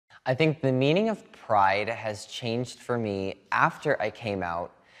I think the meaning of pride has changed for me after I came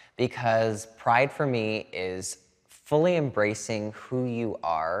out because pride for me is fully embracing who you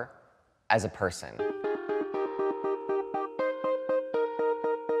are as a person.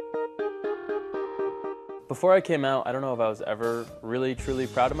 Before I came out, I don't know if I was ever really truly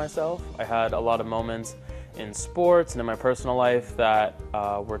proud of myself. I had a lot of moments in sports and in my personal life that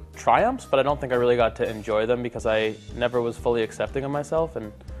were triumphs, but I don't think I really got to enjoy them because I never was fully accepting of myself.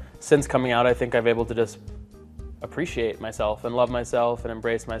 And since coming out, I think I've able to just appreciate myself and love myself and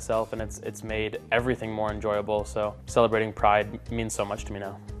embrace myself, and it's made everything more enjoyable. So celebrating pride means so much to me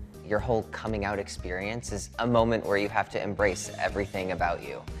now. Your whole coming out experience is a moment where you have to embrace everything about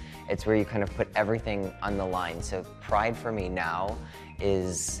you. It's where you kind of put everything on the line. So pride for me now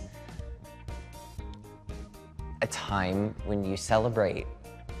is a time when you celebrate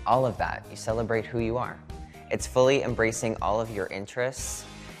all of that. You celebrate who you are. It's fully embracing all of your interests.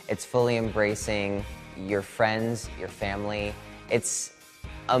 It's fully embracing your friends, your family. It's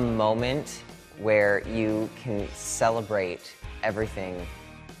a moment where you can celebrate everything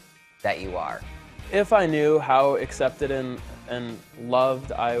that you are. If I knew how accepted and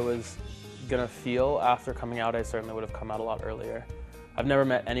loved I was gonna feel after coming out, I certainly would have come out a lot earlier. I've never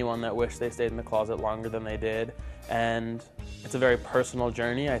met anyone that wished they stayed in the closet longer than they did, and it's a very personal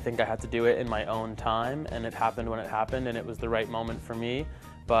journey. I think I had to do it in my own time, and it happened when it happened, and it was the right moment for me.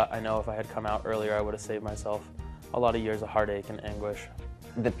 But I know if I had come out earlier, I would have saved myself a lot of years of heartache and anguish.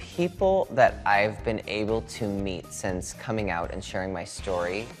 The people that I've been able to meet since coming out and sharing my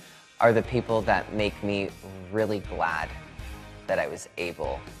story are the people that make me really glad that I was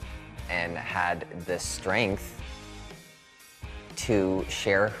able and had the strength to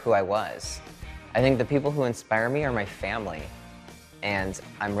share who I was. I think the people who inspire me are my family, and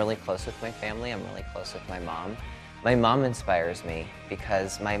I'm really close with my family. I'm really close with my mom. My mom inspires me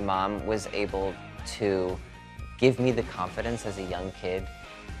because my mom was able to give me the confidence as a young kid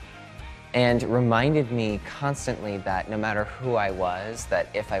and reminded me constantly that no matter who I was, that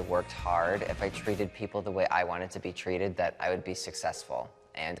if I worked hard, if I treated people the way I wanted to be treated, that I would be successful.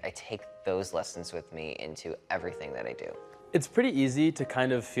 And I take those lessons with me into everything that I do. It's pretty easy to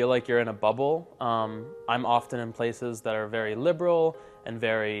kind of feel like you're in a bubble. I'm often in places that are very liberal and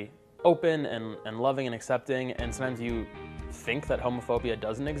very open and loving and accepting, and sometimes you think that homophobia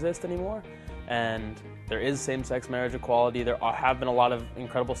doesn't exist anymore. And there is same-sex marriage equality. There have been a lot of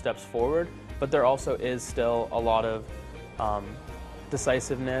incredible steps forward, but there also is still a lot of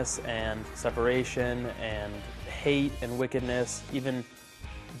decisiveness and separation and hate and wickedness. Even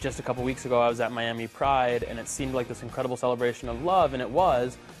just a couple weeks ago, I was at Miami Pride, and it seemed like this incredible celebration of love, and it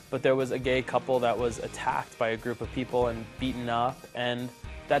was, but there was a gay couple that was attacked by a group of people and beaten up, and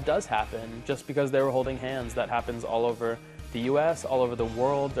that does happen just because they were holding hands. That happens all over the US, all over the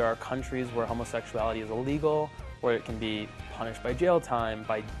world. There are countries where homosexuality is illegal, where it can be punished by jail time,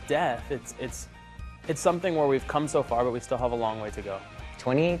 by death. It's something where we've come so far, but we still have a long way to go.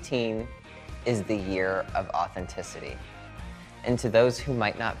 2018 is the year of authenticity. And to those who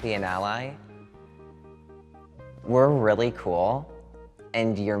might not be an ally, we're really cool,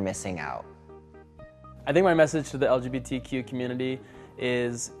 and you're missing out. I think my message to the LGBTQ community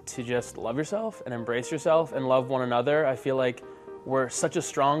is to just love yourself and embrace yourself and love one another. I feel like we're such a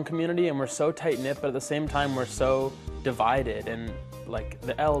strong community and we're so tight-knit, but at the same time we're so divided, and like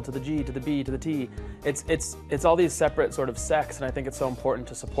the L to the G to the B to the T. It's all these separate sort of sects, and I think it's so important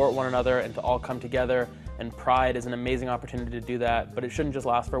to support one another and to all come together, and Pride is an amazing opportunity to do that, but it shouldn't just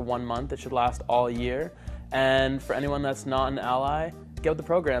last for 1 month, it should last all year. And for anyone that's not an ally, get with the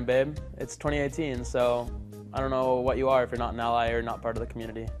program, babe. It's 2018, so I don't know what you are if you're not an ally or not part of the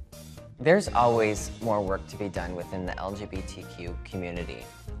community. There's always more work to be done within the LGBTQ community.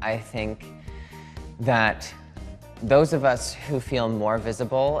 I think that those of us who feel more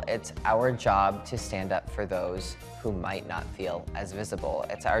visible, it's our job to stand up for those who might not feel as visible.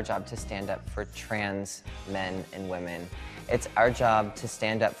 It's our job to stand up for trans men and women. It's our job to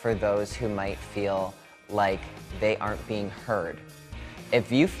stand up for those who might feel like they aren't being heard. If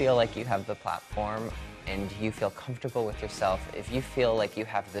you feel like you have the platform and you feel comfortable with yourself, if you feel like you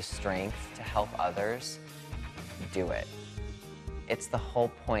have the strength to help others, do it. It's the whole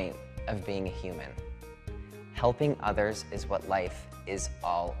point of being a human. Helping others is what life is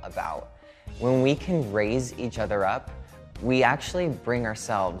all about. When we can raise each other up, we actually bring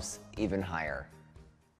ourselves even higher.